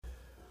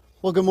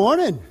Well, good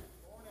morning.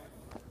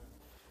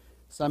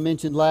 As I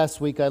mentioned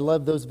last week, I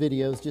love those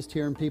videos, just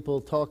hearing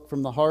people talk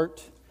from the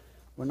heart.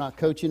 We're not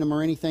coaching them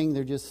or anything.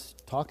 They're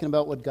just talking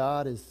about what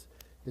God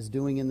is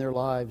doing in their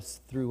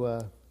lives through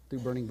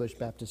Burning Bush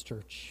Baptist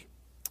Church.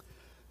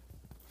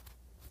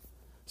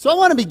 So I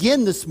want to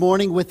begin this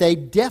morning with a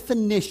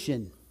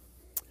definition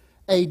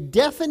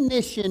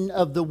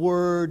of the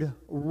word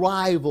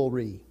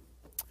rivalry.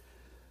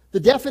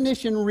 The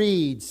definition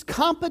reads,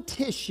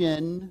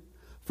 competition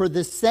for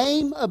the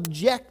same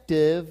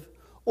objective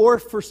or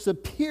for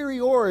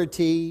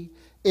superiority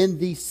in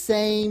the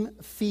same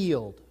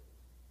field.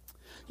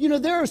 You know,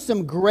 there are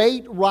some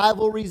great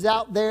rivalries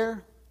out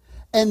there,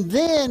 and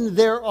then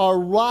there are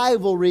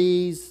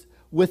rivalries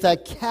with a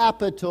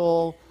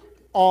capital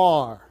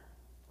R.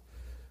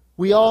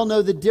 We all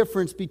know the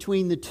difference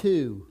between the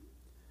two.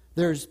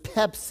 There's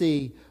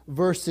Pepsi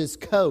versus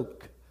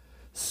Coke,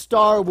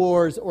 Star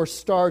Wars or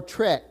Star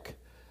Trek,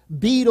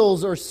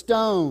 Beatles or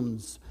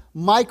Stones,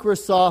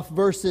 Microsoft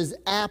versus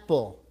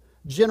Apple,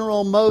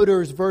 General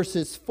Motors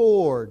versus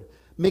Ford,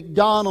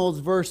 McDonald's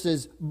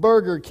versus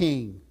Burger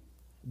King,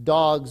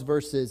 dogs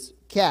versus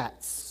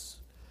cats.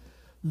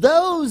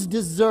 Those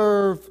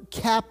deserve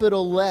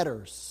capital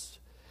letters.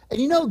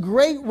 And you know,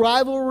 great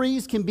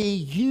rivalries can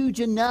be huge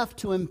enough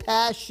to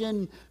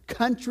impassion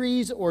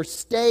countries or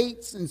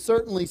states and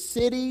certainly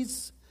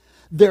cities.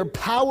 They're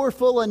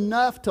powerful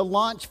enough to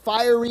launch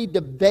fiery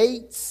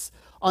debates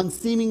on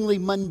seemingly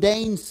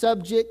mundane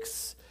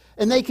subjects.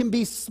 And they can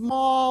be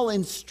small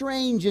and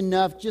strange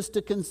enough just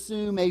to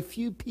consume a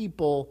few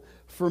people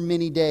for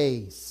many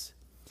days.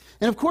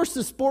 And of course,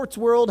 the sports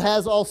world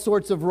has all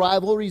sorts of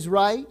rivalries,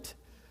 right?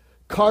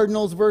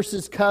 Cardinals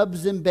versus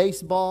Cubs in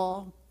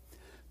baseball,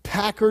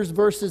 Packers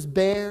versus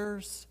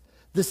Bears,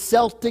 the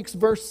Celtics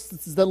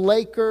versus the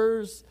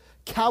Lakers,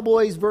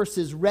 Cowboys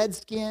versus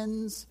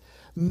Redskins,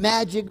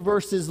 Magic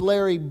versus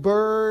Larry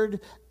Bird,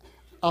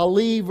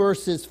 Ali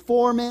versus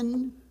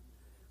Foreman,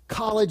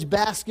 college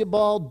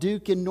basketball,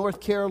 Duke in North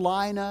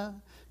Carolina,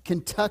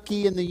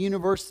 Kentucky and the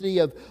University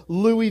of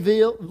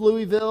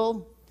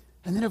Louisville.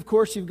 And then, of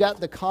course, you've got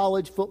the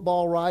college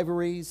football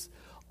rivalries,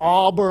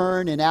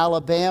 Auburn and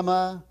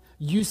Alabama,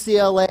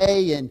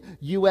 UCLA and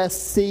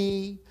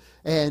USC,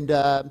 and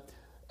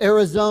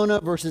Arizona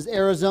versus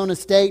Arizona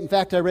State. In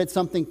fact, I read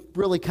something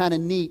really kind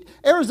of neat.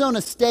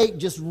 Arizona State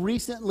just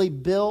recently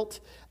built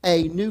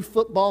a new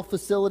football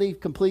facility,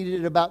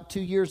 completed it about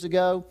 2 years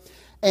ago.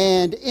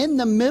 And in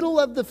the middle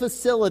of the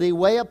facility,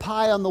 way up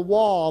high on the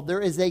wall, there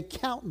is a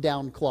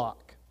countdown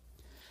clock.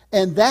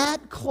 And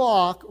that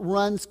clock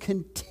runs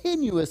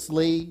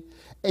continuously.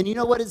 And you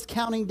know what it's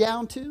counting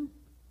down to?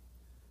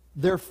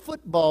 Their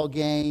football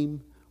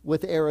game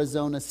with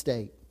Arizona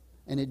State.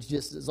 And it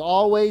just is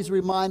always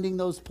reminding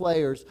those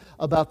players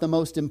about the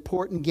most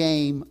important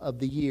game of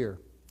the year.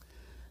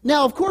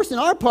 Now, of course, in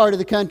our part of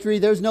the country,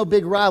 there's no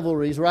big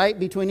rivalries, right,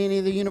 between any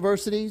of the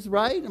universities,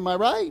 right? Am I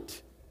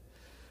right?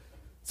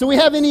 So we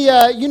have any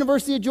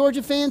University of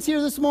Georgia fans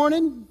here this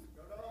morning?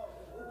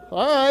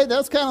 All right,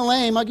 that's kind of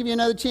lame. I'll give you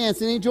another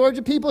chance. Any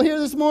Georgia people here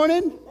this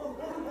morning?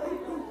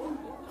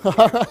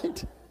 All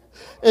right.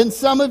 And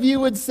some of you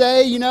would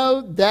say, you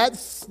know,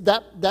 that's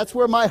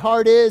where my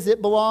heart is.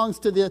 It belongs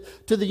to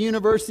the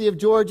University of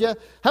Georgia.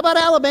 How about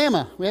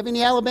Alabama? We have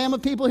any Alabama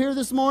people here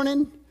this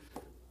morning?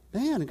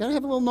 Man, I got to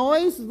have a little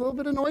noise, a little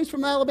bit of noise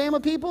from the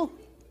Alabama people?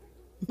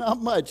 Not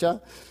much, huh?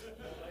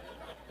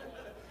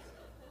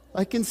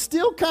 I can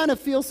still kind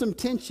of feel some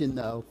tension,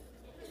 though.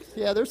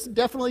 Yeah, there's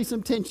definitely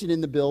some tension in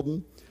the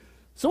building.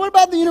 So what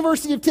about the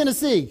University of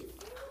Tennessee?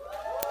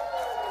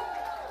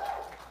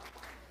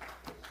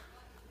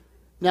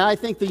 Now, I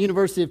think the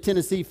University of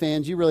Tennessee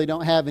fans, you really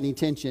don't have any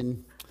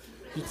tension.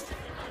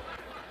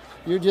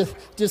 You're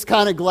just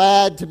kind of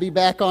glad to be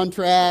back on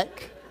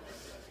track.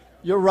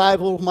 Your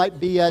rival might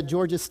be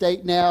Georgia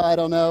State now, I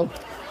don't know.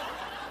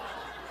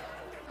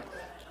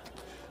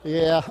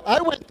 Yeah,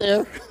 I went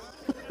there.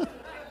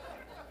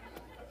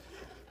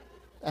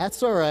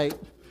 That's all right.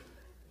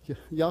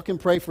 Y'all can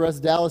pray for us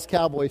Dallas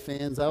Cowboy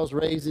fans. I was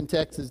raised in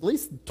Texas. At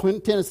least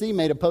Tennessee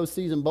made a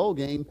postseason bowl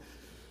game.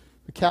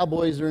 The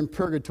Cowboys are in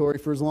purgatory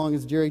for as long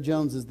as Jerry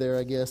Jones is there,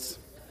 I guess.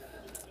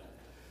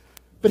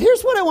 But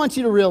here's what I want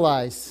you to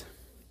realize.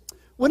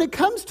 When it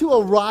comes to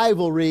a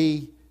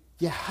rivalry,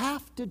 you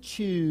have to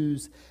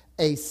choose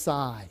a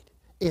side.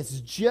 It's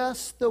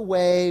just the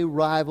way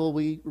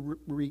rivalries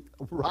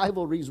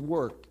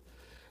work.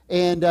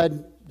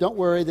 And don't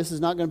worry, this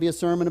is not going to be a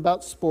sermon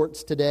about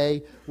sports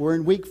today. We're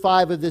in week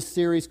 5 of this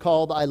series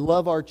called I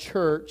Love Our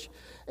Church.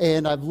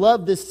 And I've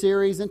loved this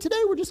series. And today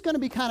we're just going to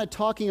be kind of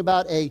talking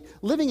about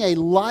living a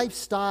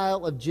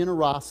lifestyle of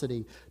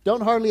generosity.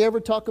 Don't hardly ever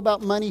talk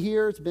about money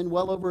here. It's been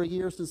well over a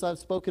year since I've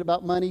spoken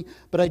about money.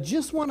 But I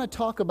just want to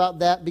talk about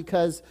that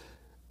because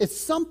it's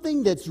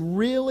something that's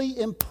really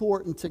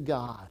important to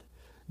God.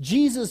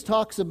 Jesus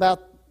talks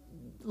about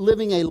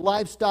living a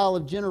lifestyle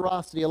of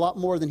generosity a lot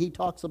more than he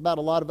talks about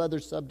a lot of other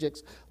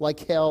subjects like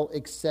hell,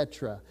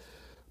 etc.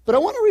 But I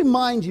want to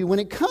remind you, when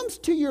it comes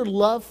to your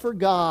love for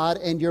God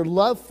and your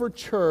love for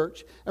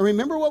church, and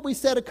remember what we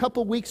said a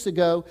couple weeks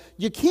ago,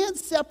 you can't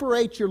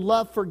separate your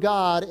love for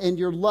God and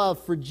your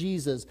love for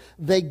Jesus.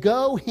 They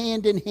go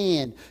hand in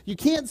hand. You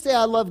can't say,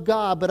 I love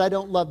God, but I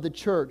don't love the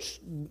church.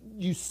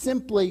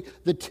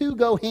 The two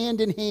go hand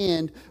in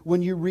hand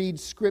when you read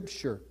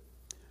Scripture.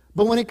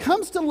 But when it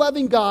comes to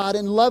loving God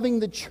and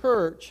loving the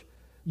church,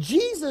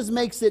 Jesus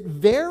makes it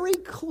very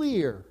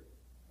clear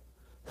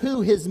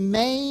who his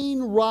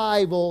main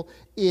rival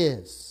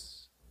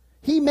is.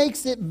 He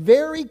makes it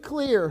very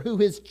clear who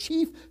his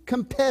chief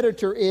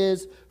competitor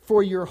is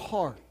for your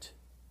heart.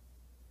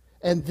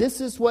 And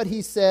this is what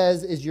he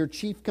says is your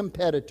chief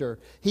competitor.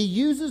 He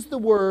uses the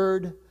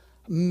word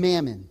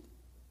mammon.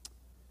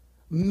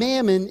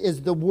 Mammon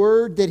is the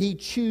word that he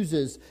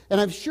chooses. And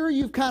I'm sure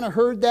you've kind of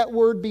heard that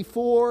word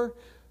before,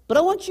 but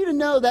I want you to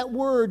know that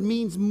word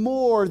means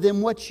more than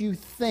what you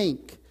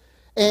think.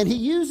 And he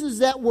uses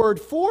that word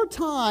 4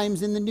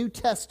 times in the New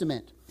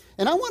Testament.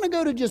 And I want to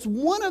go to just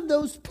one of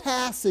those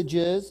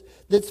passages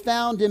that's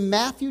found in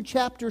Matthew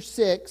chapter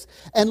 6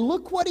 and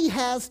look what he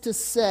has to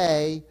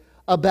say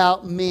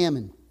about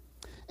mammon.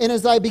 And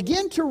as I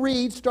begin to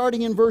read,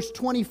 starting in verse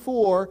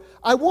 24,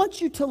 I want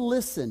you to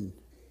listen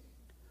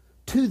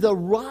to the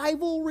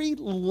rivalry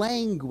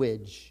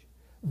language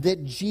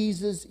that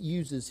Jesus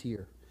uses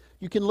here.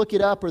 You can look it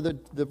up, or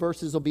the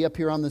verses will be up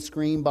here on the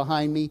screen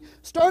behind me.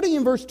 Starting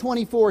in verse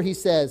 24, he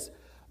says,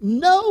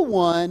 no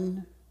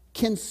one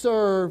can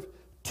serve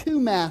 2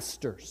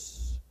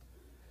 masters.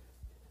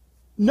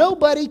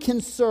 Nobody can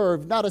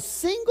serve, not a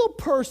single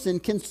person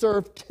can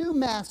serve 2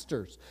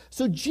 masters.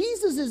 So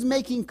Jesus is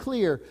making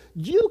clear,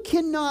 you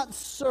cannot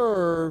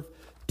serve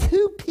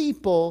 2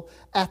 people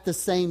at the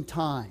same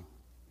time.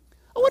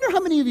 I wonder how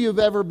many of you have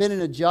ever been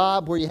in a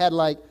job where you had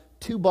like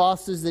 2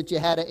 bosses that you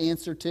had to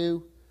answer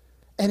to?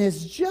 And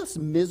it's just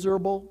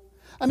miserable.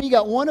 I mean, you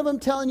got one of them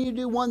telling you to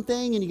do one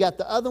thing, and you got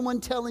the other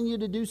one telling you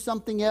to do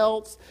something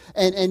else,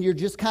 and you're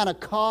just kind of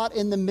caught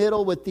in the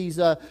middle with these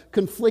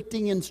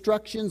conflicting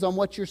instructions on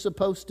what you're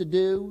supposed to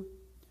do.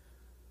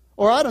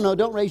 Or I don't know,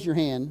 don't raise your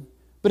hand,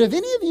 but have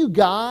any of you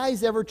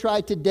guys ever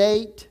tried to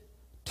date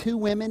 2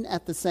 women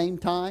at the same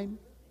time?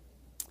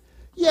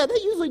 Yeah,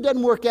 that usually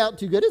doesn't work out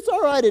too good. It's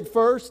all right at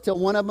first till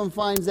one of them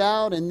finds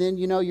out, and then,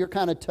 you're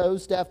kind of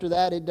toast after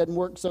that. It doesn't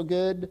work so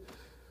good.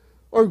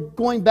 Or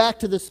going back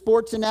to the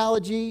sports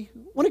analogy,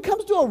 when it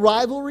comes to a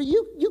rivalry,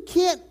 you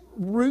can't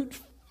root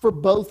for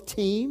both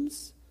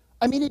teams.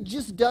 I mean, it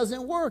just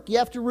doesn't work. You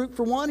have to root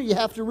for one or you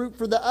have to root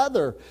for the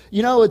other.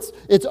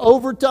 It's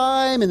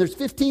overtime and there's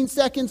 15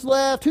 seconds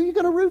left. Who are you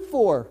going to root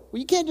for?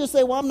 Well, you can't just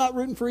say, well, I'm not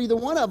rooting for either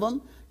one of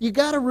them. You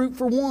got to root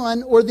for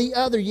one or the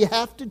other. You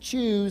have to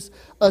choose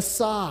a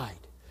side.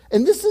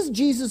 And this is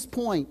Jesus'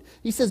 point.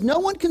 He says, no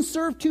one can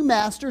serve 2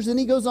 masters. And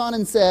he goes on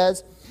and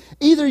says,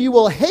 either you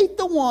will hate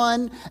the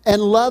one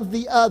and love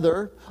the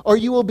other, or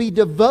you will be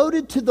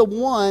devoted to the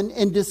one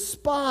and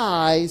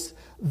despise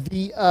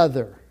the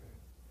other.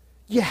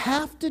 You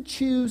have to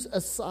choose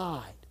a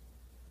side.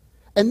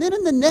 And then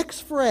in the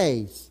next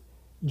phrase,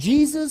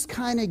 Jesus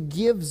kind of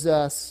gives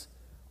us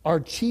our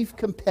chief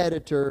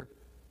competitor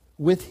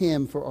with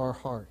him for our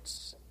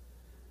hearts.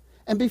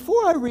 And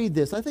before I read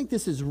this, I think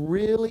this is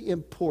really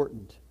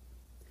important.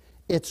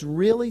 It's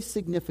really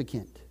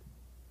significant.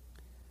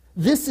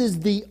 This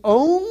is the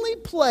only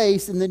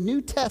place in the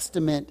New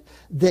Testament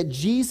that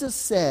Jesus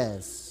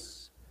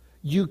says,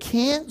 you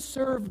can't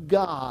serve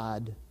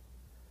God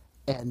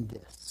and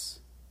this.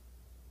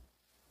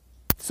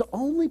 It's the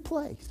only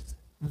place.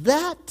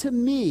 That, to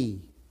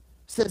me,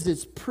 says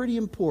it's pretty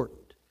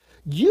important.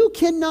 You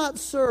cannot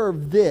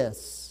serve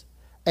this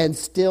and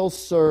still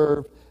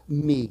serve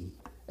me.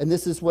 And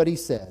this is what he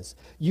says.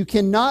 You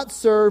cannot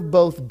serve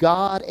both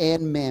God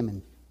and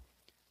mammon.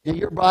 Now,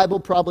 your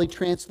Bible probably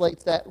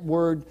translates that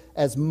word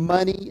as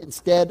money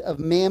instead of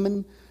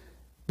mammon.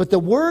 But the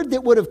word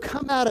that would have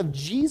come out of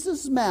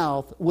Jesus'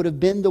 mouth would have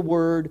been the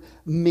word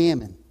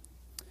mammon.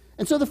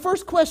 And so the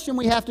first question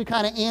we have to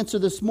kind of answer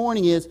this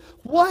morning is,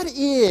 what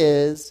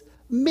is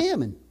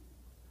mammon?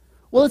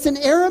 Well, it's an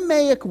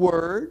Aramaic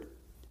word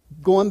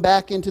going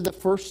back into the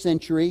 1st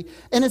century,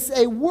 and it's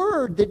a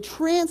word that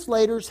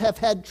translators have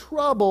had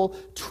trouble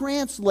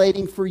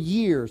translating for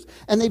years.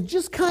 And they've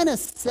just kind of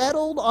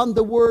settled on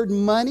the word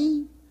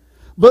money,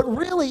 but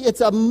really it's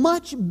a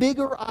much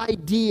bigger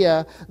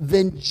idea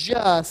than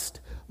just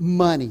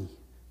money.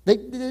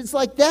 It's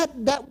like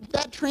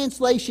that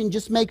translation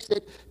just makes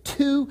it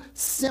too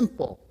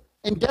simple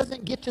and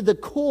doesn't get to the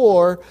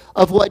core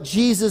of what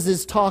Jesus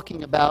is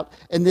talking about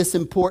in this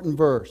important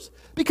verse.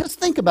 Because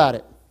think about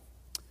it.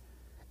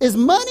 Is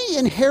money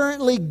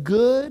inherently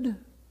good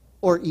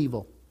or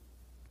evil?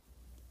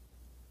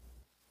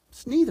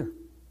 It's neither.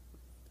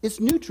 It's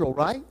neutral,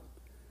 right?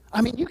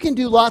 I mean, you can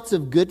do lots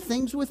of good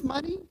things with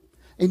money,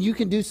 and you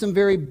can do some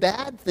very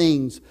bad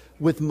things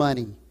with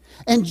money.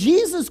 And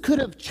Jesus could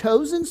have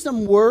chosen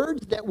some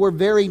words that were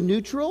very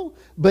neutral,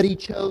 but he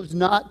chose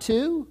not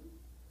to.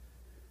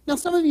 Now,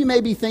 some of you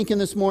may be thinking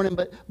this morning,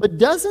 but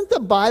doesn't the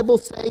Bible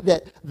say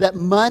that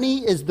money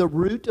is the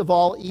root of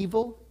all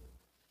evil?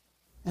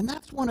 And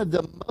that's one of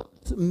the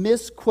most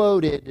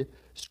misquoted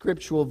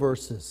scriptural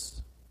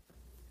verses.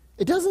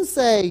 It doesn't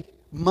say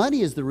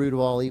money is the root of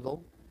all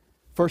evil.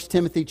 1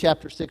 Timothy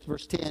chapter 6,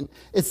 verse 10,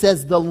 it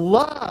says the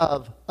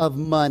love of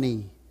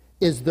money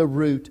is the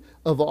root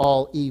of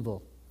all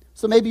evil.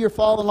 So maybe you're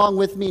following along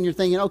with me and you're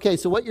thinking, okay,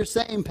 so what you're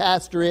saying,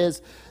 Pastor,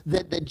 is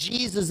that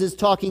Jesus is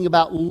talking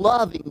about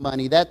loving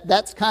money.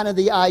 That's kind of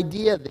the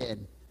idea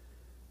then.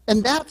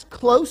 And that's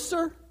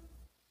closer,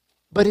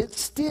 but it's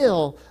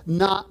still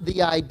not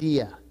the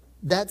idea.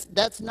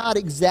 That's not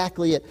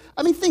exactly it.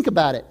 I mean, think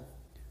about it.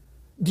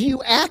 Do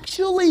you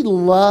actually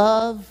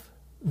love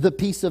the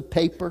piece of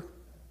paper?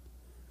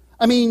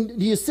 I mean,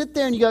 do you sit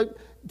there and you go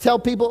tell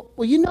people,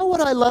 well, you know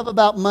what I love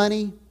about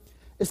money?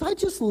 Is I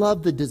just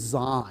love the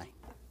design,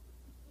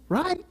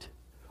 right?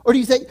 Or do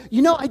you say,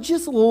 you know, I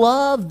just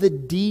love the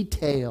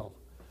detail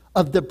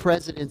of the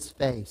president's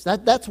face.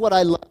 That's what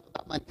I love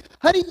about money.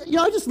 Honey, you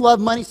know, I just love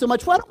money so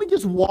much. Why don't we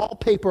just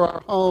wallpaper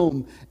our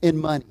home in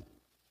money?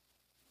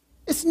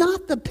 It's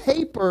not the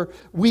paper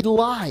we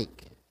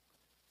like.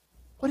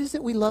 What is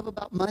it we love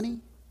about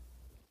money?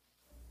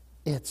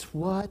 It's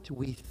what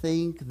we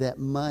think that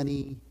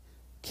money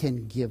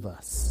can give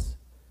us.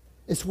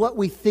 It's what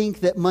we think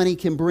that money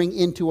can bring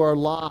into our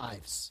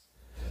lives.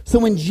 So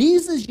when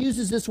Jesus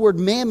uses this word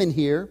mammon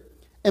here,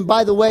 and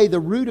by the way, the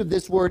root of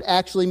this word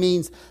actually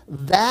means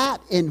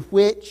that in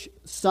which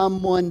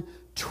someone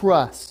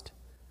trusts.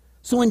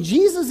 So when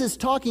Jesus is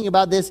talking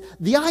about this,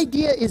 the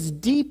idea is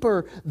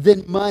deeper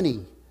than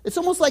money. It's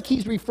almost like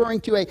he's referring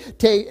to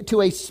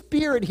a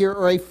spirit here,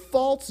 or a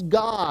false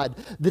god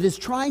that is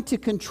trying to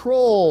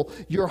control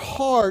your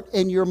heart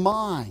and your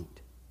mind.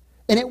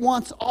 And it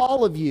wants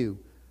all of you.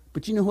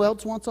 But you know who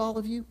else wants all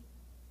of you?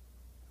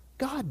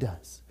 God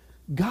does.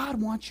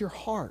 God wants your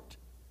heart.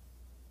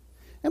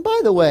 And by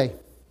the way,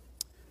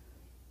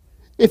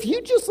 if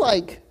you just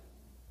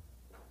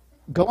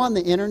go on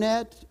the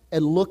internet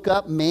and look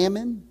up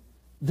mammon,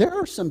 there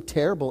are some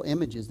terrible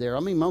images there. I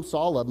mean, most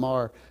all of them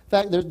are. In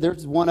fact,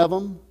 there's one of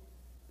them.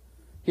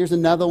 Here's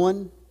another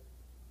one.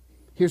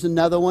 Here's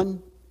another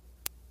one.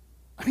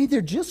 I mean,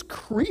 they're just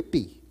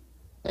creepy.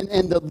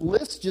 And the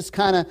list just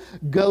kind of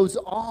goes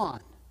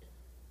on.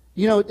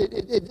 You know,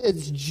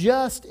 it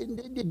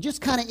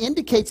just kind of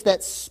indicates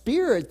that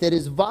spirit that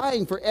is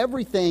vying for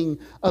everything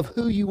of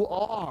who you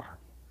are.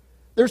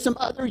 There's some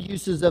other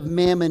uses of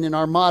mammon in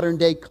our modern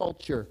day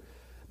culture.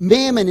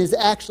 Mammon is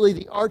actually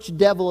the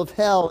archdevil of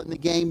hell in the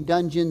game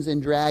Dungeons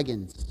and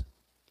Dragons.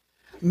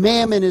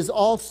 Mammon is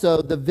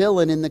also the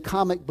villain in the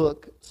comic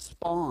book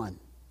Spawn.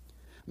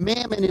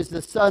 Mammon is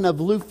the son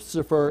of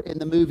Lucifer in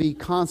the movie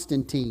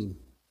Constantine.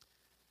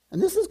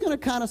 And this is going to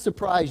kind of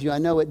surprise you. I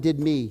know it did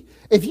me.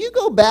 If you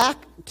go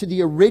back to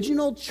the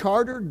original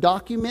charter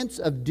documents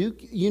of Duke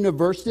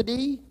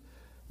University,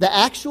 the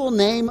actual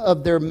name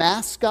of their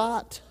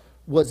mascot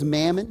was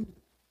Mammon,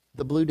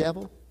 the Blue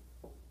Devil.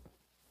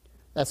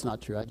 That's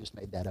not true. I just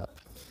made that up.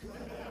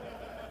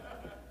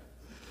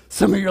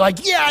 Some of you are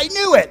like, yeah, I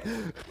knew it.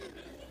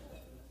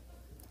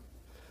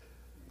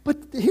 But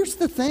here's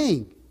the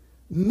thing.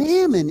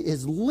 Mammon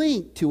is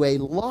linked to a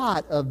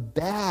lot of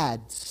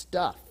bad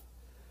stuff.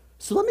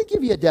 So let me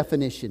give you a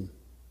definition.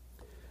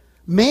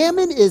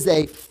 Mammon is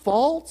a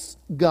false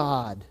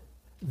god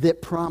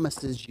that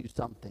promises you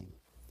something.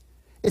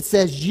 It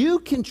says you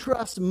can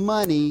trust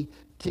money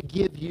to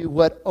give you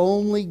what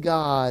only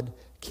God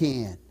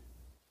can.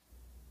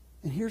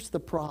 And here's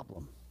the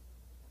problem.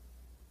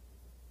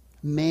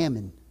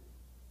 Mammon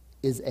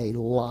is a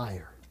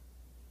liar.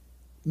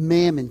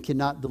 Mammon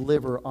cannot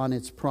deliver on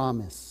its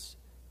promise.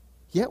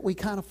 Yet we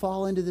kind of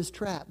fall into this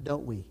trap,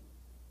 don't we?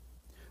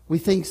 We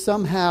think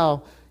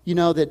somehow, you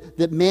know,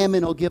 that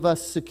mammon will give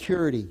us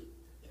security.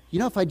 You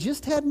know, if I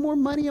just had more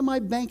money in my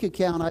bank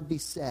account, I'd be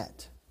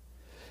set.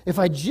 If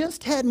I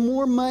just had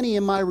more money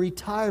in my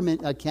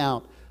retirement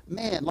account,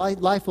 man,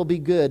 life will be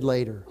good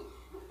later.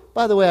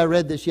 By the way, I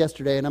read this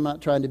yesterday, and I'm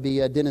not trying to be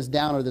a Dennis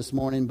Downer this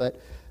morning,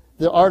 but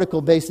the article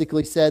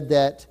basically said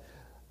that,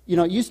 you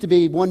know, it used to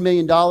be $1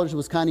 million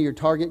was kind of your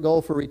target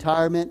goal for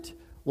retirement.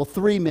 Well,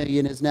 $3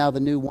 million is now the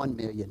new $1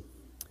 million.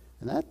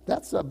 And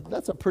that's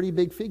a pretty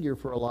big figure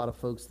for a lot of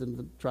folks that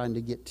are trying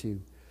to get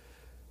to.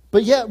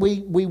 But yet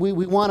we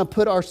want to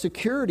put our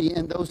security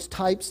in those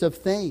types of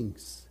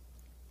things.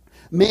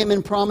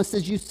 Mammon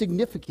promises you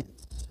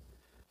significance.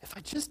 If I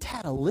just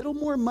had a little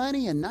more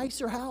money, a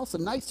nicer house, a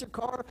nicer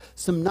car,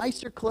 some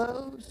nicer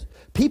clothes,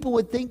 people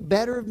would think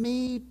better of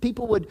me.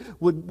 People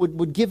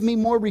would give me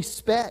more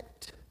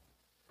respect.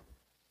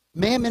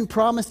 Mammon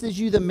promises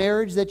you the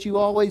marriage that you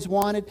always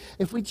wanted.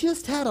 If we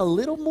just had a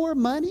little more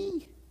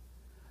money,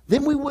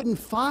 then we wouldn't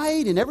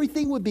fight and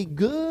everything would be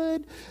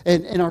good.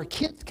 And our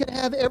kids could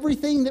have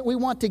everything that we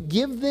want to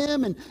give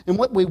them and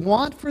what we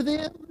want for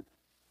them.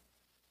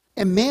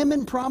 And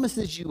mammon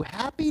promises you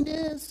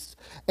happiness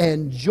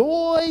and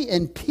joy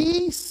and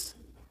peace.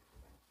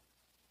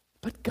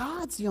 But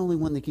God's the only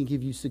one that can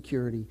give you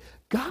security.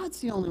 God's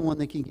the only one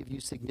that can give you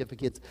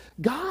significance.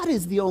 God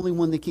is the only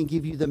one that can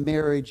give you the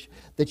marriage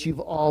that you've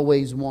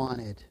always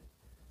wanted.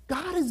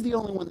 God is the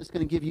only one that's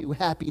going to give you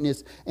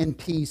happiness and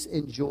peace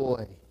and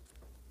joy.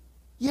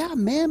 Yeah,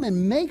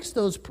 Mammon makes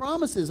those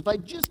promises. If I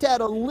just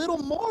had a little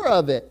more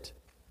of it.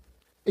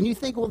 And you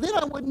think, well, then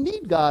I wouldn't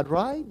need God,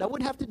 right? I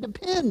wouldn't have to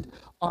depend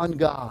on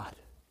God.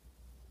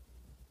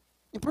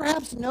 And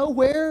perhaps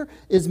nowhere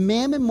is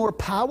Mammon more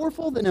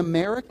powerful than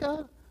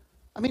America.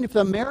 I mean, if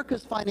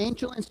America's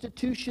financial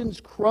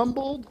institutions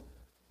crumbled,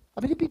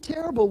 I mean, it'd be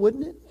terrible,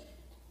 wouldn't it?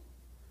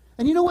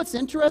 And you know what's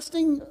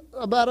interesting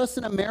about us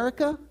in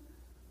America?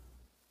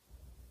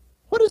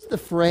 What is the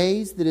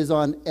phrase that is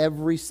on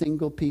every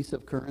single piece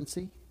of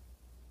currency?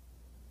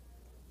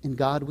 In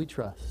God we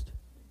trust.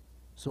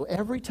 So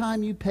every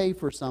time you pay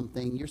for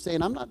something, you're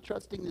saying, I'm not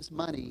trusting this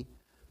money,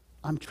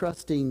 I'm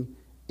trusting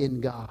in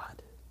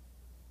God.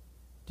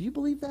 Do you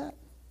believe that?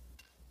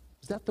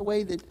 Is that the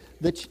way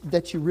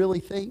that you really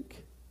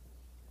think?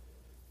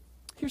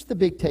 Here's the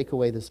big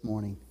takeaway this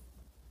morning.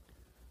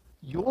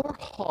 Your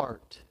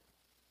heart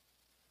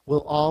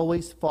will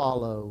always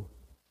follow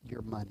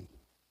your money.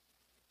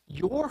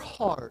 Your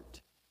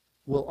heart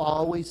will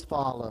always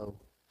follow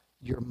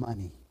your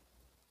money.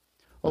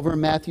 Over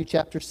in Matthew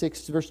chapter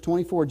 6, verse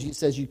 24, Jesus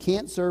says you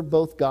can't serve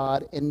both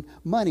God and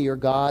money or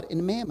God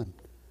and mammon.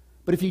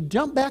 But if you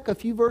jump back a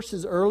few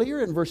verses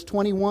earlier in verse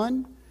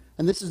 21,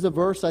 and this is a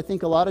verse I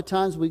think a lot of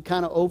times we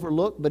kind of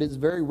overlook, but it's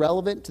very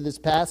relevant to this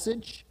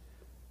passage,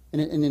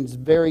 and it's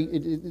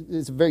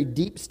a very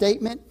deep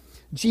statement.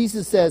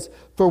 Jesus says,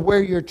 for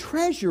where your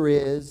treasure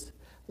is,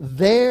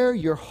 there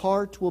your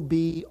heart will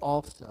be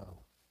also.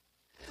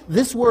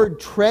 This word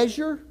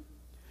treasure,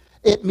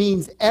 it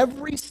means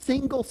every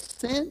single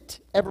cent,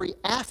 every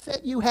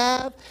asset you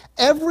have,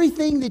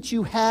 everything that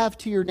you have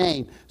to your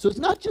name. So it's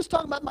not just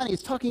talking about money,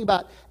 it's talking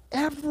about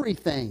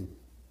everything.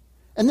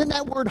 And then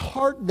that word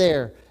heart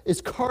there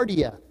is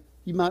cardia.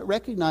 You might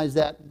recognize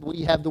that.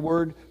 We have the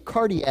word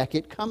cardiac.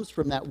 It comes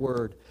from that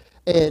word.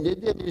 And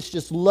it's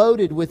just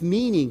loaded with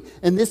meaning.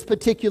 In this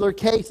particular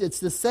case, it's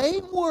the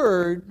same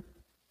word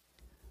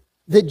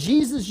that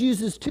Jesus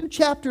uses 2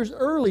 chapters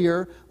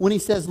earlier when he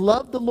says,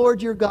 love the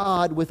Lord your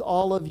God with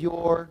all of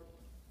your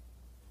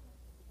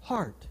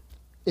heart.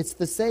 It's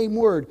the same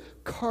word,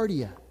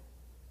 cardia.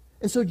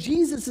 And so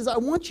Jesus says, I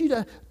want you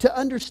to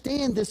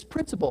understand this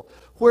principle.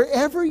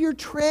 Wherever your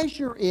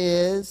treasure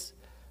is,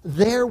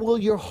 there will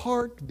your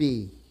heart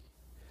be.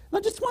 And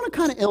I just want to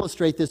kind of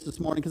illustrate this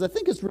morning because I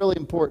think it's really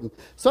important.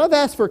 So I've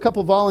asked for a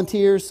couple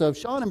volunteers. So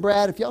Sean and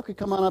Brad, if y'all could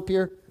come on up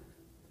here.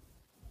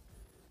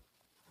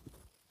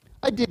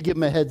 I did give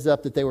them a heads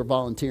up that they were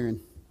volunteering.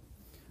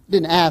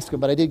 Didn't ask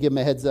them, but I did give them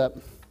a heads up.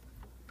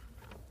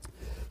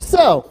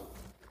 So,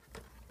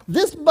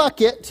 this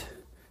bucket,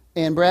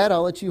 and Brad,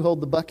 I'll let you hold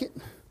the bucket,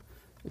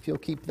 if you'll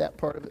keep that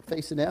part of it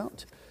facing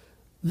out.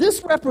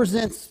 This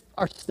represents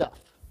our stuff.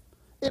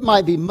 It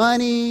might be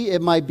money,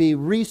 it might be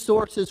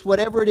resources,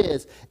 whatever it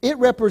is. It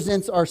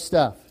represents our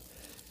stuff.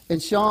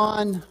 And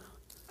Sean,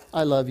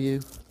 I love you.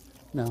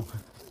 No.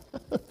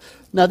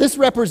 Now, this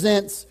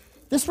represents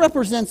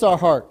our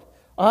heart.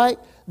 All right?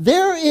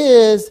 There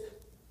is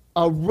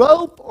a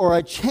rope or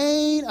a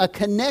chain, a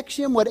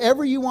connection,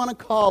 whatever you want to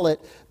call it,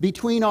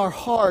 between our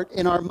heart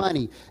and our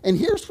money. And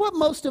here's what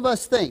most of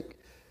us think.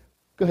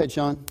 Go ahead,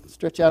 Sean.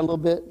 Stretch out a little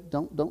bit.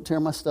 Don't tear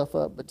my stuff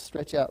up, but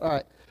stretch out. All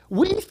right.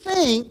 We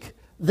think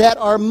that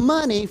our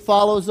money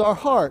follows our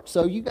heart.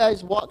 So you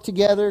guys walk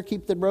together,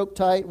 keep the rope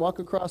tight, walk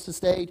across the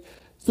stage.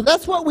 So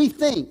that's what we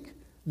think,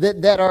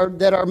 that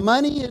our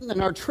money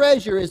and our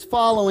treasure is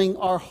following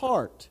our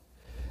heart.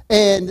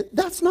 And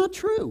that's not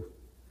true.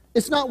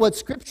 It's not what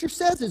Scripture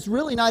says. It's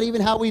really not even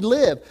how we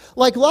live.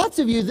 Like lots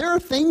of you, there are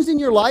things in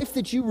your life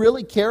that you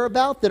really care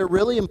about that are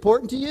really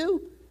important to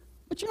you,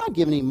 but you're not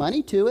giving any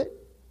money to it.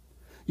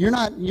 You're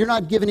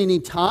not giving any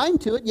time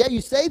to it. Yeah,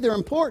 you say they're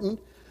important,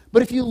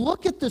 but if you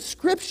look at the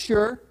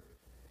Scripture,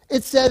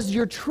 it says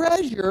your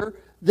treasure,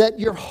 that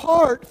your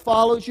heart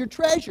follows your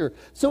treasure.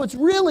 So it's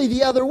really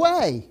the other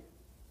way.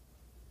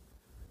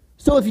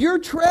 So if your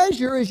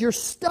treasure is your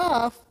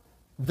stuff,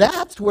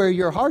 that's where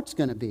your heart's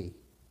going to be.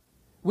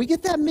 We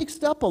get that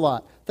mixed up a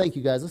lot. Thank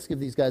you, guys. Let's give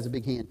these guys a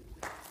big hand.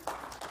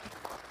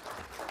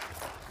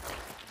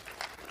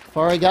 I've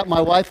already got my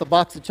wife a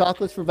box of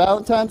chocolates for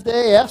Valentine's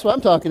Day. That's what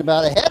I'm talking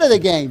about, ahead of the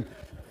game.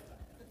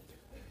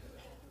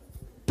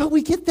 But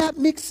we get that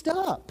mixed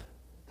up.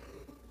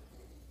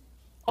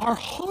 Our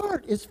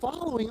heart is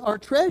following our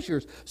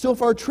treasures. So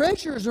if our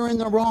treasures are in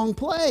the wrong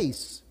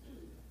place,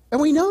 and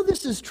we know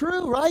this is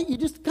true, right? You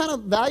just kind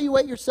of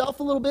evaluate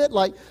yourself a little bit.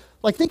 Like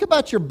think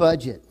about your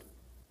budget,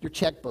 your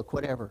checkbook,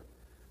 whatever.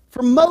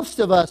 For most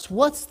of us,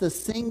 what's the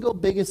single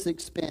biggest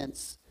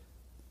expense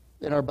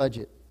in our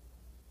budget?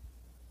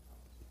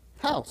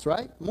 House,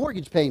 right?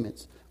 Mortgage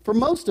payments. For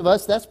most of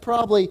us, that's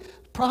probably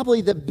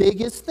the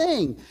biggest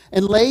thing.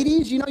 And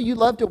ladies, you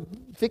love to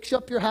fix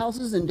up your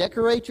houses and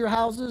decorate your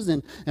houses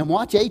and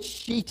watch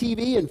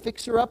HGTV and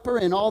Fixer Upper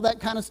and all that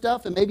kind of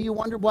stuff. And maybe you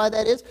wonder why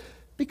that is.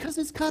 Because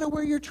it's kind of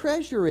where your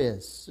treasure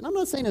is. And I'm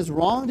not saying it's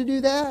wrong to do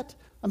that.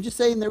 I'm just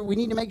saying that we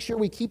need to make sure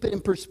we keep it in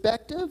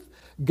perspective.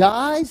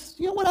 Guys,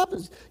 you know what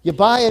happens? You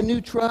buy a new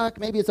truck,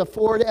 maybe it's a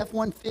Ford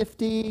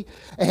F-150,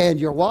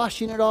 and you're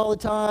washing it all the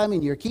time,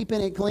 and you're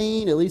keeping it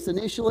clean, at least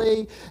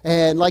initially.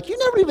 And like you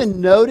never even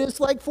notice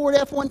like Ford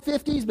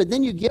F-150s, but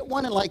then you get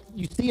one and like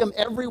you see them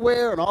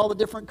everywhere and all the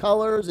different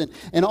colors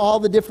and all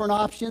the different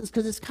options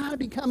because it's kind of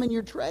becoming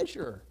your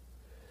treasure.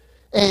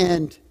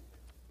 And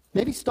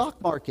maybe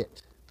stock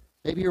market.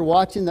 Maybe you're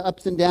watching the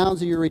ups and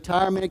downs of your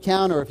retirement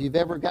account, or if you've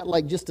ever got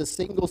like just a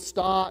single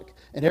stock,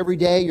 and every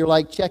day you're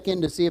like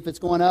checking to see if it's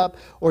going up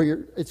or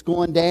it's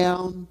going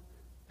down,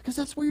 because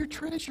that's where your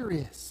treasure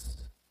is.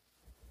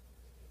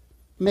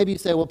 Maybe you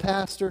say, well,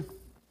 Pastor,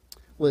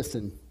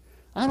 listen,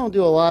 I don't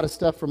do a lot of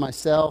stuff for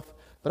myself,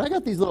 but I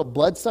got these little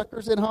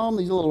bloodsuckers at home,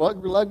 these little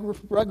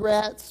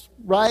rugrats,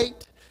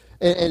 right?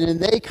 And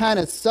they kind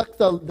of suck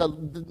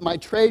my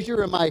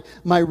treasure and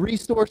my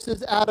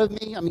resources out of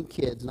me. I mean,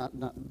 kids, not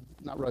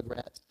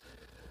rugrats.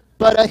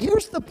 But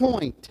here's the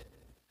point.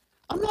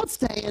 I'm not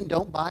saying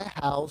don't buy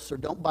a house or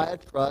don't buy a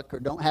truck or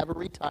don't have a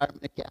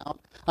retirement account.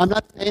 I'm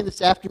not saying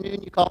this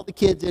afternoon you call the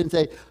kids in and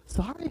say,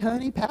 sorry,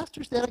 honey,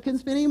 Pastor said I couldn't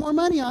spend any more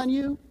money on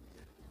you.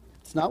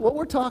 It's not what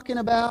we're talking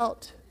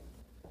about.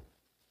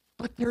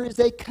 But there is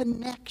a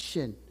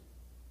connection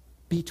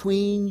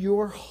between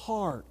your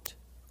heart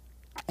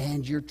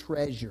and your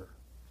treasure.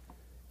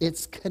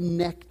 It's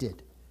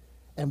connected.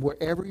 And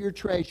wherever your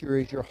treasure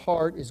is, your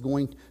heart is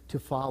going to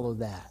follow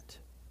that.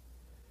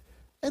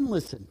 And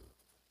listen,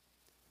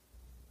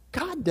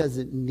 God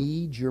doesn't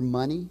need your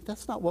money.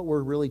 That's not what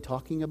we're really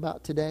talking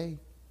about today.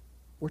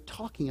 We're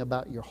talking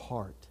about your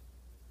heart.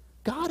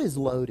 God is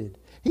loaded.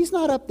 He's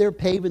not up there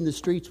paving the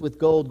streets with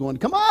gold going,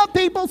 come on,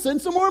 people,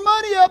 send some more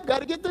money up. Got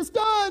to get this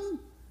done.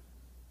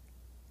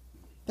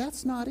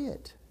 That's not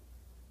it.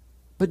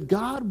 But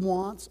God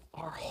wants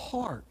our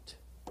heart.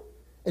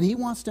 And He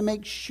wants to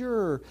make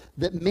sure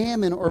that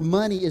mammon or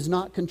money is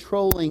not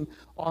controlling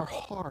our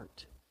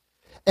heart.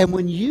 And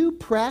when you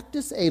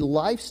practice a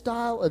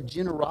lifestyle of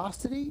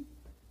generosity,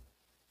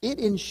 it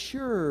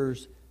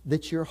ensures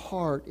that your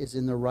heart is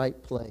in the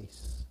right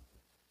place.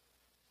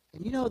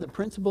 And you know the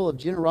principle of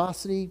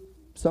generosity,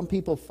 some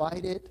people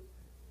fight it.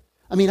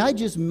 I mean, I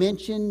just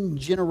mentioned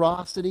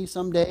generosity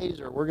some days,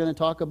 or we're going to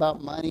talk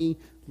about money.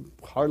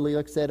 Hardly,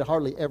 like I said,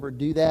 hardly ever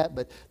do that.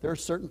 But there are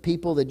certain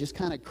people that just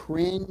kind of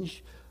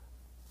cringe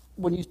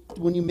when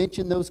you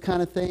mention those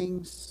kind of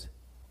things.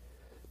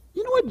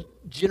 You know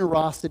what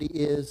generosity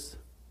is?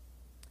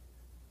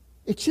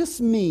 It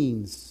just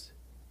means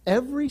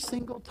every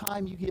single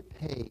time you get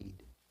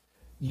paid,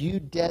 you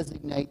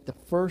designate the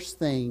first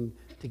thing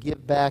to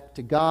give back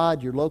to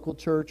God, your local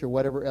church, or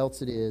whatever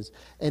else it is,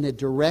 and it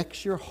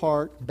directs your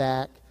heart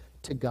back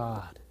to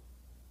God.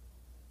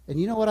 And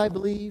you know what I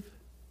believe?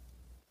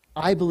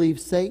 I believe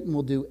Satan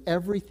will do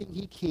everything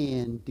he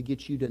can to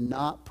get you to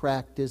not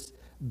practice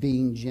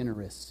being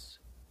generous.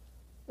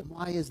 And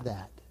why is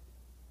that?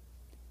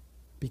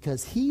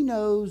 Because he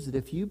knows that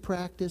if you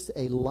practice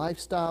a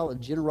lifestyle of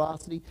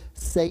generosity,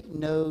 Satan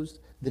knows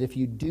that if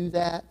you do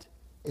that,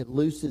 it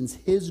loosens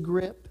his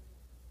grip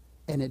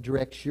and it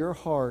directs your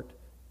heart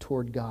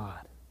toward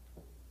God.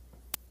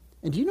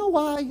 And do you know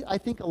why I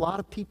think a lot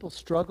of people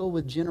struggle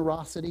with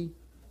generosity?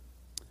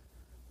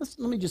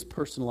 Let me just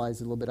personalize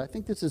it a little bit. I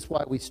think this is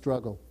why we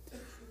struggle.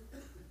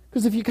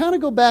 Because if you kind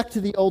of go back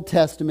to the Old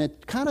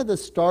Testament, kind of the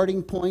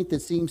starting point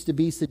that seems to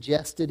be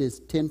suggested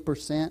is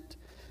 10%.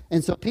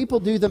 And so people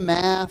do the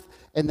math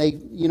and they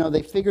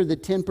figure the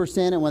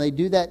 10%, and when they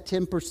do that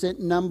 10%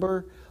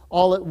 number,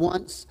 all at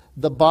once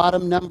the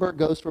bottom number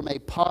goes from a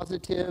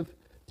positive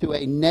to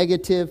a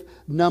negative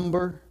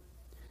number.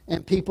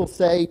 And people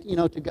say,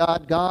 to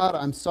God, God,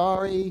 I'm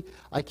sorry,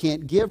 I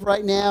can't give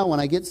right now. When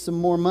I get some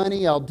more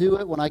money, I'll do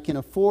it. When I can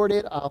afford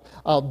it,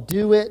 I'll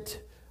do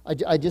it.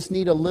 I just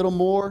need a little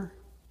more.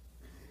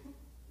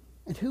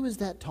 And who is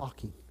that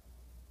talking?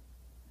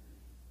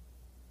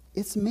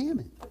 It's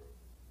mammon.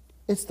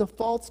 It's the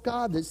false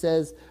god that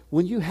says,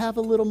 when you have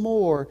a little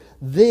more,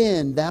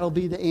 then that'll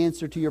be the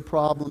answer to your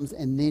problems,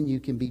 and then you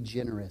can be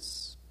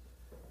generous.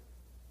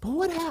 But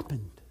what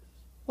happened?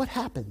 What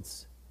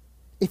happens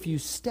if you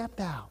step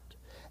out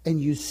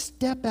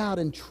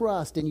and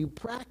trust and you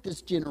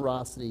practice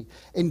generosity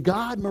and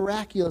God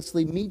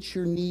miraculously meets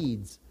your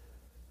needs?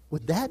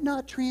 Would that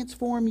not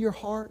transform your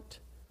heart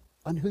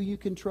on who you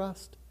can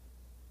trust?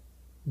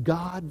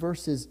 God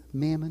versus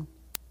mammon?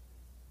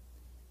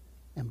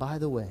 And by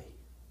the way,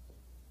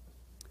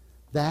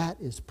 that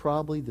is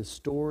probably the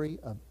story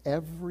of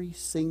every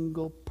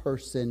single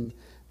person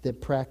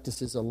that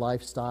practices a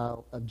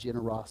lifestyle of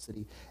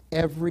generosity.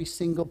 Every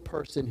single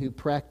person who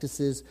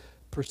practices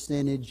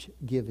percentage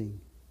giving.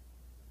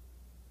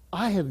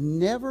 I have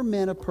never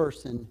met a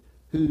person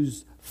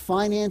whose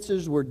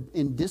finances were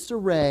in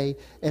disarray,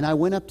 and I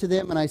went up to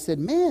them and I said,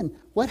 man,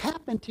 what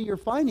happened to your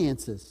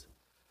finances?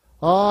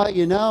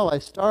 Oh, I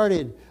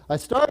started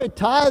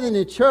tithing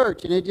at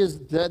church, and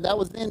that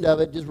was the end of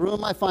it. Just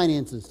ruined my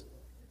finances.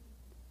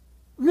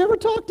 I've never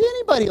talked to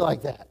anybody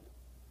like that.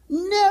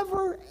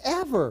 Never,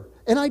 ever.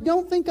 And I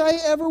don't think I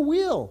ever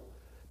will.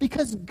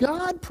 Because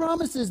God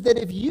promises that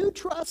if you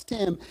trust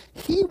Him,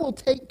 He will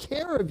take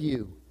care of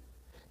you.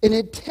 And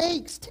it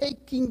takes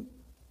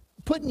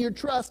putting your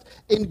trust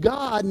in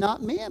God,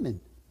 not mammon.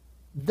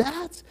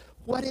 That's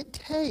what it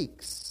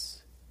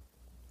takes.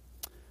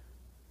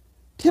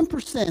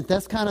 10%,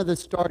 that's kind of the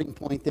starting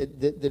point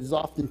that is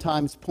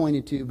oftentimes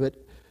pointed to.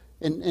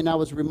 And I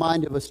was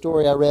reminded of a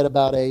story I read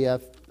about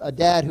a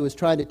dad who was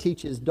trying to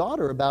teach his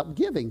daughter about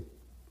giving.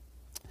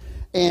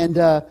 And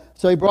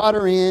so he brought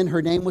her in.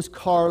 Her name was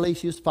Carly.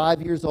 She was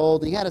 5 years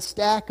old. And he had a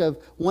stack of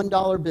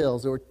 $1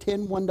 bills, or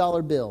 10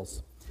 $1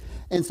 bills.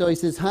 And so he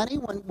says, honey,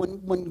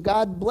 when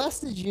God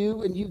blesses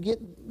you and you get,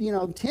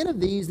 10 of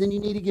these, then you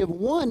need to give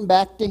one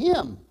back to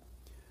Him.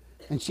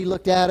 And she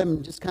looked at him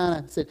and just kind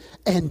of said,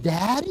 and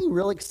Daddy,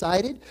 real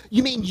excited,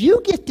 you mean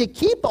you get to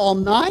keep all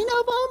 9 of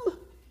them?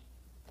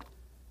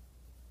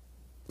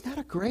 Isn't that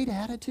a great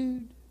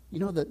attitude?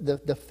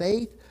 The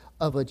faith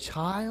of a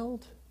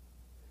child.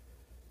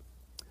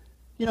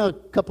 A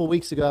couple of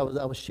weeks ago,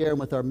 I was sharing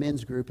with our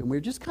men's group, and we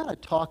were just kind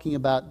of talking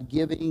about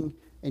giving.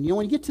 And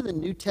when you get to the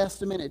New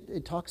Testament,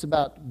 it talks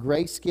about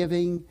grace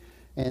giving,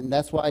 and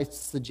that's why it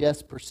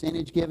suggests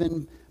percentage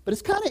giving. But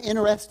it's kind of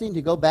interesting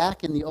to go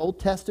back in the Old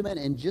Testament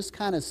and just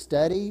kind of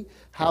study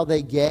how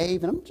they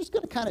gave. And I'm just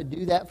going to kind of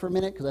do that for a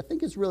minute because I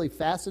think it's really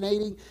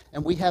fascinating.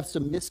 And we have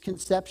some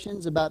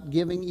misconceptions about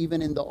giving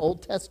even in the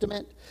Old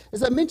Testament.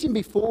 As I mentioned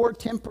before,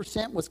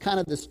 10% was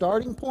kind of the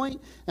starting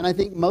point. And I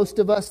think most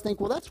of us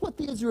think, well, that's what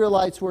the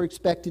Israelites were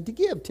expected to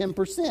give,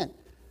 10%.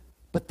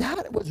 But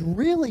that was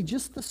really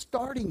just the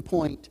starting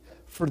point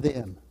for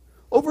them.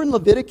 Over in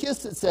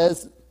Leviticus, it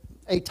says,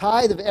 a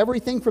tithe of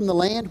everything from the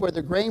land,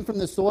 whether grain from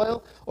the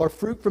soil or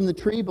fruit from the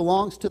tree,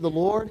 belongs to the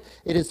Lord.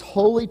 It is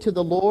holy to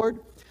the Lord.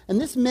 And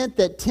this meant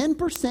that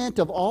 10%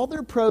 of all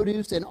their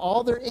produce and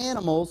all their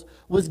animals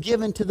was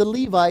given to the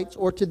Levites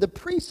or to the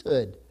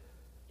priesthood.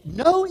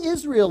 No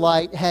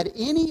Israelite had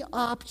any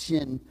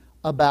option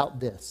about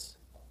this.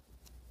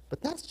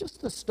 But that's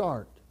just the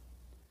start.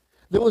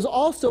 There was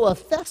also a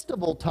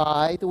festival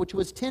tithe, which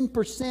was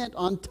 10%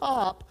 on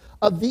top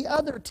of the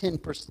other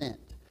 10%.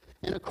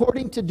 And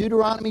according to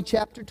Deuteronomy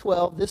chapter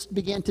 12, this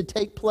began to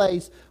take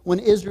place when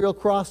Israel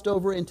crossed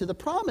over into the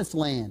Promised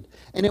Land.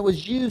 And it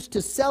was used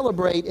to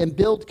celebrate and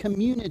build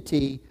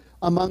community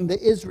among the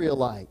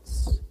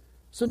Israelites.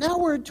 So now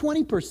we're at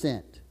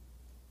 20%.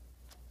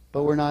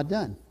 But we're not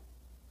done.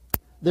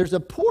 There's a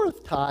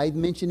fourth tithe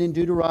mentioned in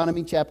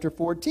Deuteronomy chapter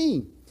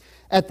 14.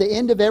 At the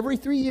end of every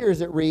 3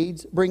 years, it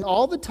reads, bring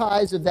all the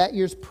tithes of that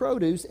year's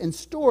produce and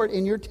store it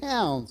in your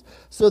towns,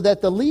 so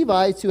that the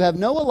Levites who have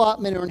no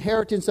allotment or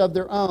inheritance of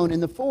their own,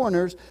 and the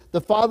foreigners,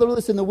 the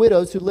fatherless, and the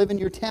widows who live in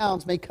your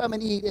towns may come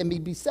and eat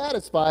and be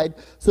satisfied,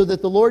 so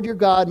that the Lord your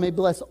God may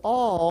bless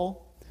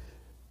all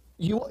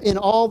you in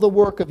all the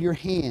work of your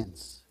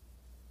hands.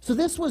 So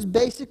this was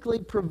basically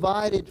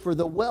provided for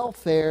the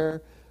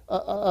welfare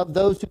of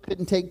those who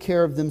couldn't take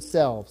care of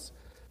themselves.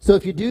 So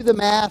if you do the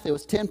math, it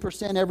was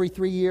 10% every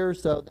 3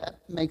 years, so that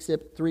makes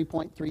it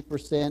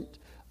 3.3%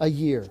 a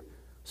year.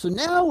 So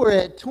now we're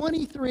at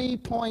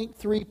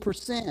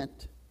 23.3%,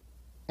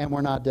 and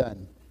we're not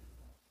done.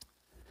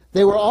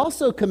 They were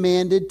also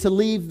commanded to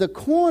leave the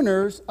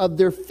corners of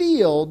their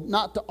field,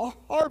 not to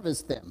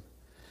harvest them.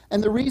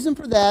 And the reason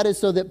for that is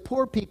so that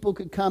poor people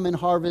could come and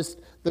harvest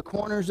the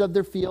corners of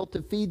their field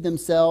to feed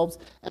themselves,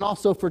 and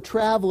also for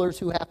travelers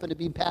who happen to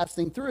be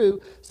passing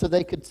through so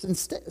they could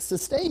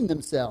sustain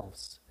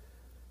themselves.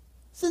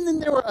 And then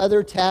there were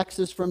other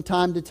taxes from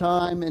time to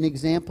time. An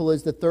example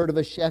is the third of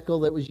a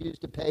shekel that was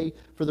used to pay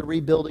for the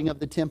rebuilding of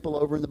the temple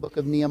over in the book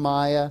of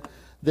Nehemiah.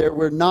 There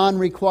were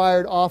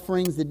non-required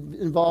offerings that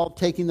involved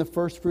taking the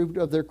first fruit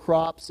of their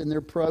crops and their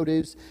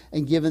produce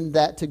and giving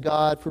that to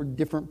God for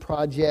different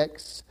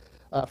projects,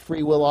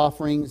 free will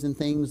offerings and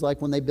things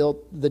like when they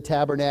built the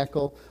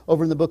tabernacle.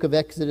 Over in the book of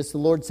Exodus, the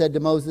Lord said to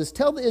Moses,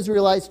 tell the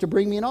Israelites to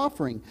bring me an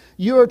offering.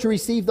 You are to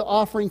receive the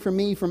offering from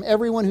me from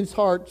everyone whose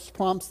heart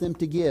prompts them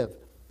to give.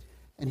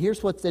 And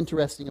here's what's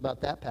interesting about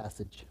that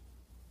passage.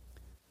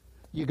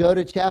 You go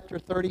to chapter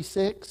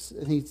 36,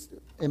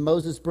 and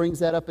Moses brings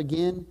that up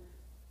again.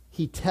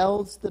 He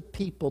tells the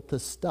people to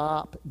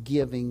stop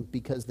giving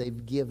because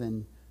they've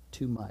given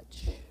too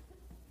much.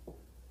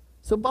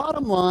 So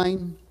bottom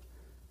line,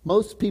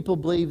 most people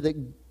believe that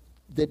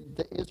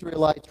the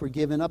Israelites were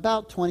given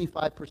about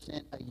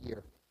 25% a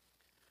year.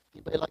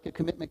 Anybody like a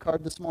commitment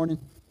card this morning?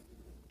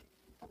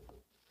 Of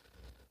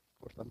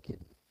course, I'm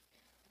kidding.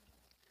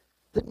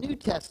 The New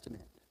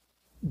Testament,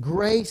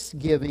 grace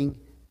giving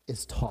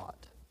is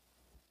taught.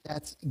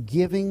 That's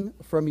giving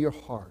from your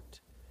heart.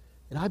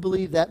 And I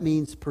believe that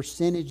means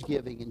percentage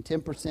giving, and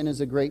 10%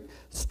 is a great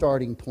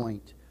starting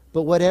point.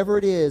 But whatever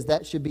it is,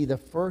 that should be the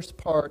first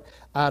part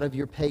out of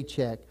your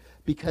paycheck,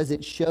 because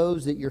it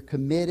shows that you're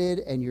committed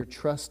and you're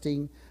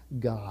trusting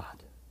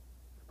God.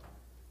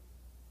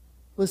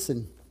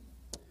 Listen,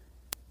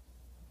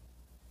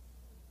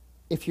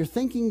 if you're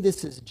thinking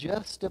this is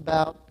just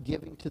about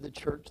giving to the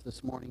church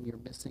this morning, you're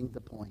missing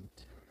the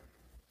point.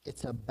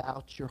 It's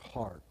about your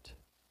heart.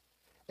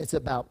 It's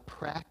about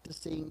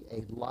practicing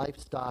a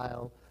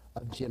lifestyle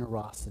of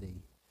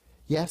generosity.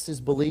 Yes,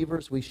 as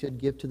believers, we should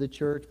give to the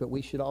church, but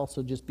we should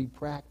also just be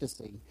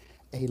practicing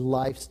a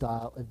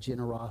lifestyle of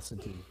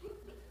generosity.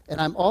 And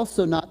I'm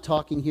also not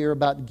talking here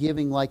about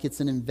giving like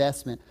it's an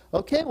investment.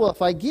 Okay, well,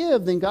 if I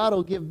give, then God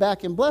will give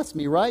back and bless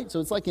me, right?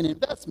 So it's like an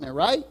investment,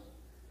 right?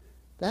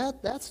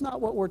 That's not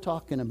what we're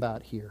talking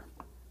about here.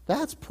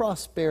 That's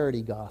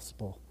prosperity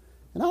gospel.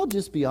 And I'll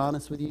just be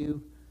honest with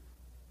you,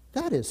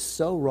 that is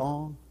so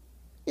wrong.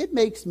 It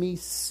makes me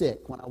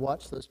sick when I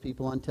watch those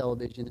people on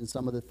television and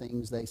some of the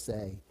things they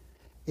say.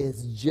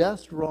 It's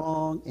just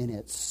wrong and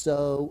it's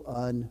so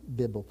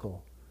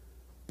unbiblical.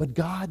 But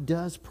God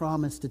does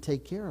promise to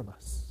take care of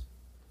us.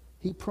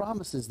 He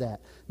promises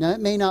that. Now,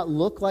 it may not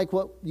look like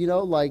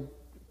like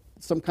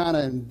some kind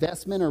of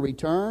investment or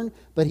return,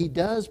 but He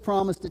does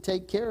promise to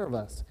take care of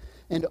us.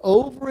 And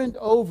over in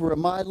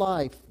my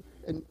life,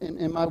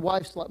 and my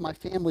wife's life, my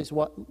family's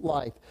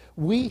life,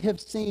 we have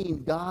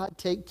seen God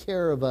take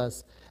care of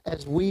us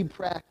as we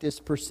practice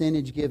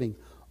percentage giving.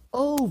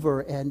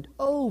 Over and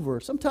over.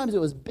 Sometimes it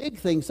was big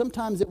things,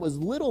 sometimes it was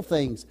little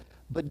things,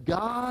 but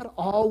God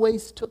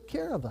always took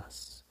care of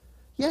us.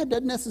 Yeah, it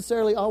doesn't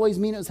necessarily always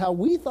mean it was how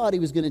we thought He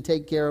was going to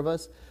take care of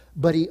us,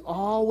 but He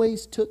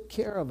always took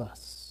care of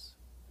us.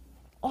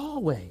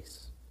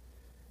 Always.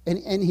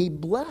 And He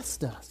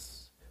blessed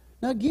us.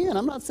 Now again,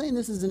 I'm not saying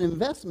this is an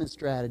investment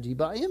strategy,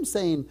 but I am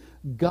saying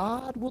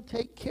God will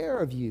take care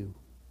of you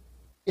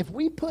if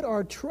we put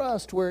our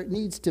trust where it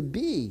needs to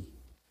be.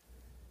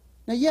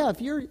 Now, yeah, if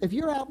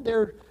you're out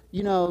there,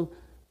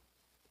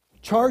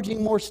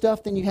 charging more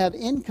stuff than you have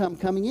income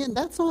coming in,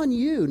 that's on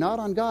you, not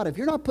on God. If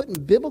you're not putting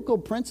biblical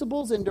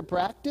principles into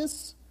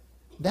practice,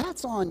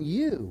 that's on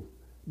you,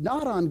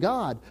 not on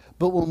God.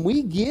 But when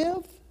we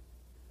give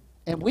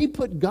and we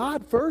put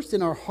God first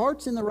and our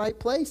hearts in the right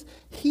place,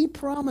 He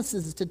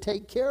promises to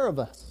take care of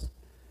us.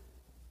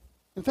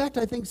 In fact,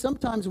 I think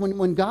sometimes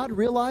when God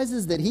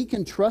realizes that He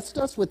can trust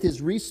us with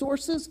His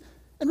resources,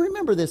 and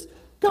remember this,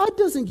 God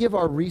doesn't give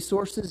our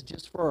resources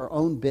just for our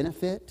own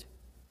benefit.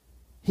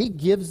 He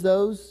gives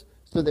those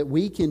so that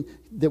we can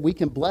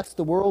bless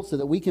the world, so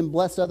that we can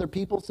bless other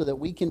people, so that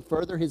we can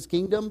further His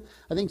kingdom.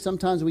 I think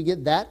sometimes we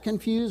get that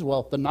confused.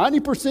 Well, the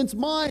 90%'s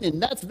mine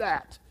and that's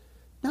that.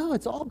 No,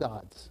 it's all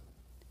God's.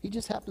 He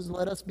just happens to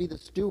let us be the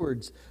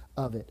stewards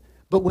of it.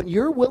 But when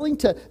you're willing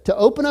to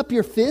open up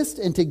your fist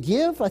and to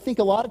give, I think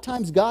a lot of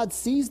times God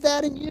sees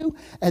that in you,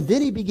 and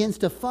then He begins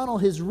to funnel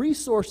His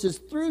resources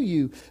through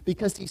you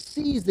because He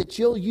sees that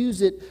you'll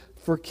use it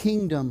for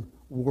kingdom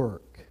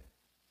work.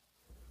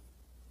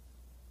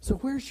 So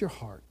where's your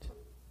heart?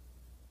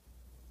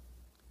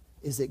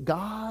 Is it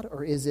God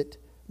or is it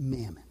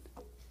mammon?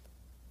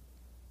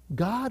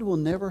 God will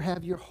never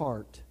have your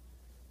heart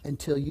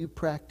until you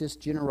practice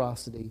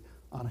generosity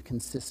on a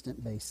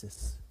consistent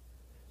basis.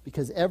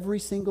 Because every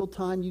single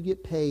time you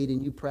get paid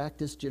and you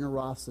practice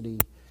generosity,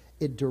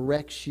 it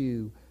directs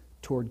you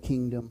toward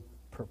kingdom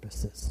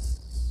purposes.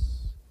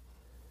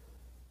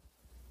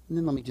 And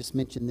then let me just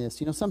mention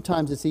this.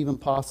 Sometimes it's even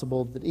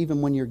possible that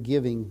even when you're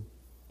giving,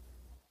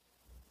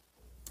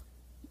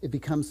 it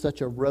becomes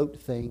such a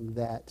rote thing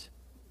that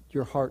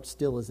your heart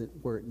still isn't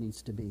where it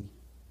needs to be.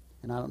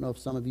 And I don't know if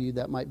some of you,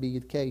 that might be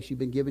the case. You've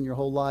been giving your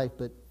whole life,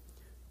 but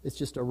it's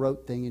just a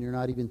rote thing and you're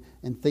not even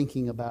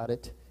thinking about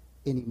it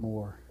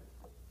anymore.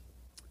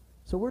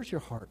 So where's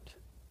your heart?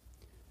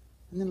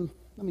 And then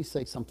let me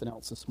say something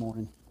else this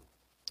morning.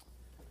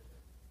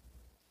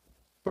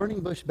 Burning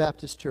Bush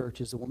Baptist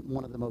Church is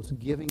one of the most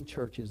giving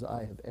churches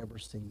I have ever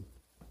seen.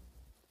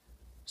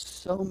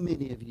 So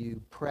many of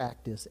you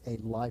practice a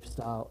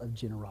lifestyle of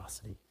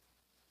generosity.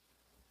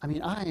 I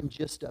mean, I am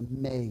just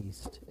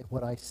amazed at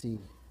what I see.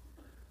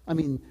 I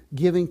mean,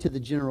 giving to the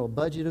general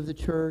budget of the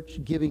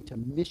church, giving to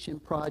mission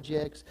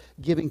projects,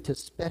 giving to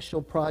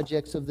special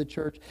projects of the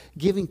church,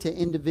 giving to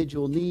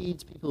individual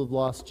needs, people who've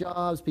lost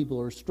jobs, people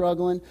who are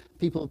struggling,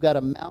 people who've got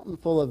a mountain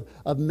full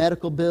of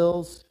medical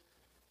bills,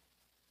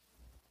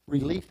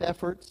 relief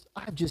efforts.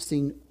 I've just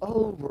seen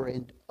over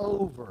and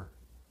over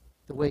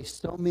the way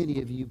so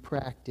many of you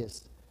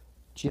practice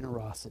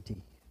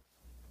generosity.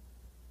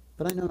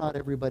 But I know not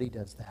everybody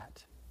does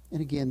that.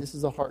 And again, this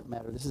is a heart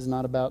matter. This is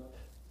not about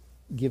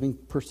giving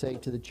per se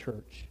to the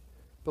church.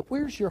 But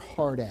where's your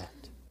heart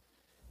at?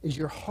 Is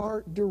your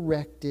heart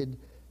directed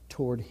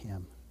toward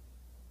Him?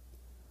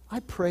 I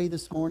pray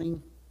this morning,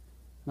 and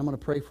I'm going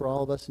to pray for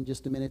all of us in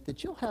just a minute,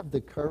 that you'll have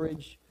the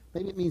courage.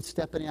 Maybe it means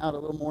stepping out a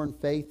little more in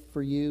faith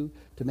for you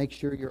to make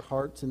sure your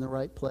heart's in the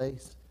right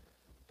place.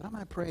 But I'm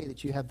going to pray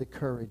that you have the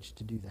courage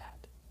to do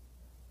that.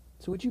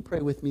 So would you pray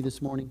with me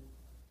this morning?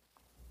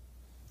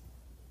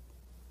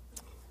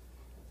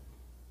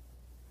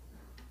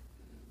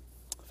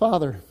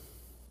 Father,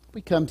 we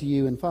come to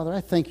you, and Father,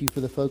 I thank you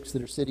for the folks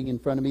that are sitting in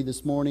front of me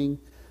this morning,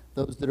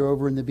 those that are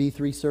over in the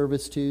B3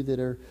 service too, that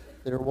are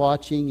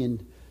watching.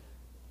 And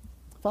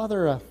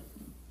Father, I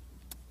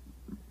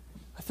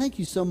thank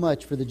you so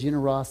much for the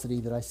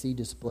generosity that I see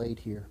displayed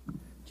here.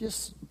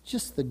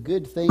 just the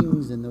good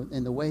things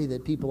and the way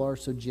that people are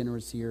so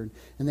generous here,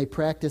 and they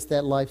practice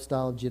that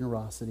lifestyle of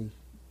generosity.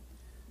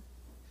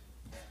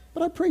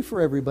 But I pray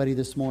for everybody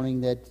this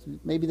morning that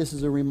maybe this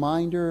is a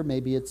reminder,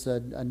 maybe it's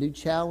a new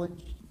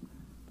challenge.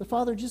 But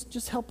Father,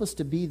 just help us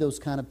to be those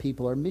kind of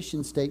people. Our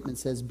mission statement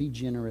says, be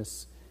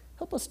generous.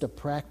 Help us to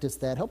practice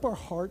that. Help our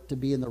heart to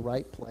be in the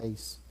right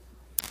place.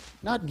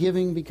 Not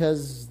giving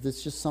because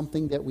it's just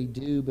something that we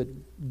do, but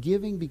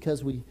giving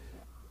because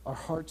our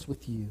heart's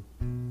with you.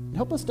 And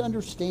help us to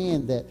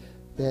understand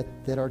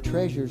that our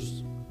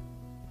treasures,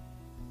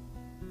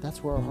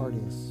 that's where our heart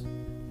is.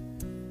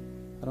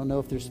 I don't know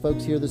if there's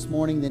folks here this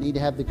morning that need to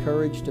have the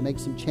courage to make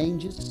some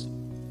changes.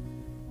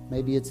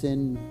 Maybe it's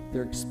in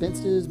their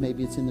expenses,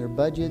 maybe it's in their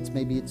budgets,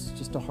 maybe it's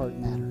just a heart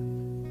matter.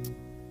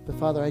 But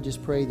Father, I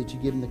just pray that you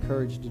give them the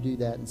courage to do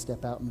that and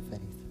step out in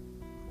faith.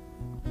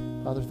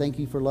 Father, thank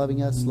you for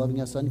loving us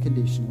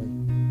unconditionally.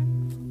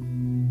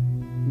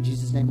 In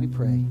Jesus' name we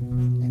pray.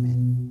 Amen.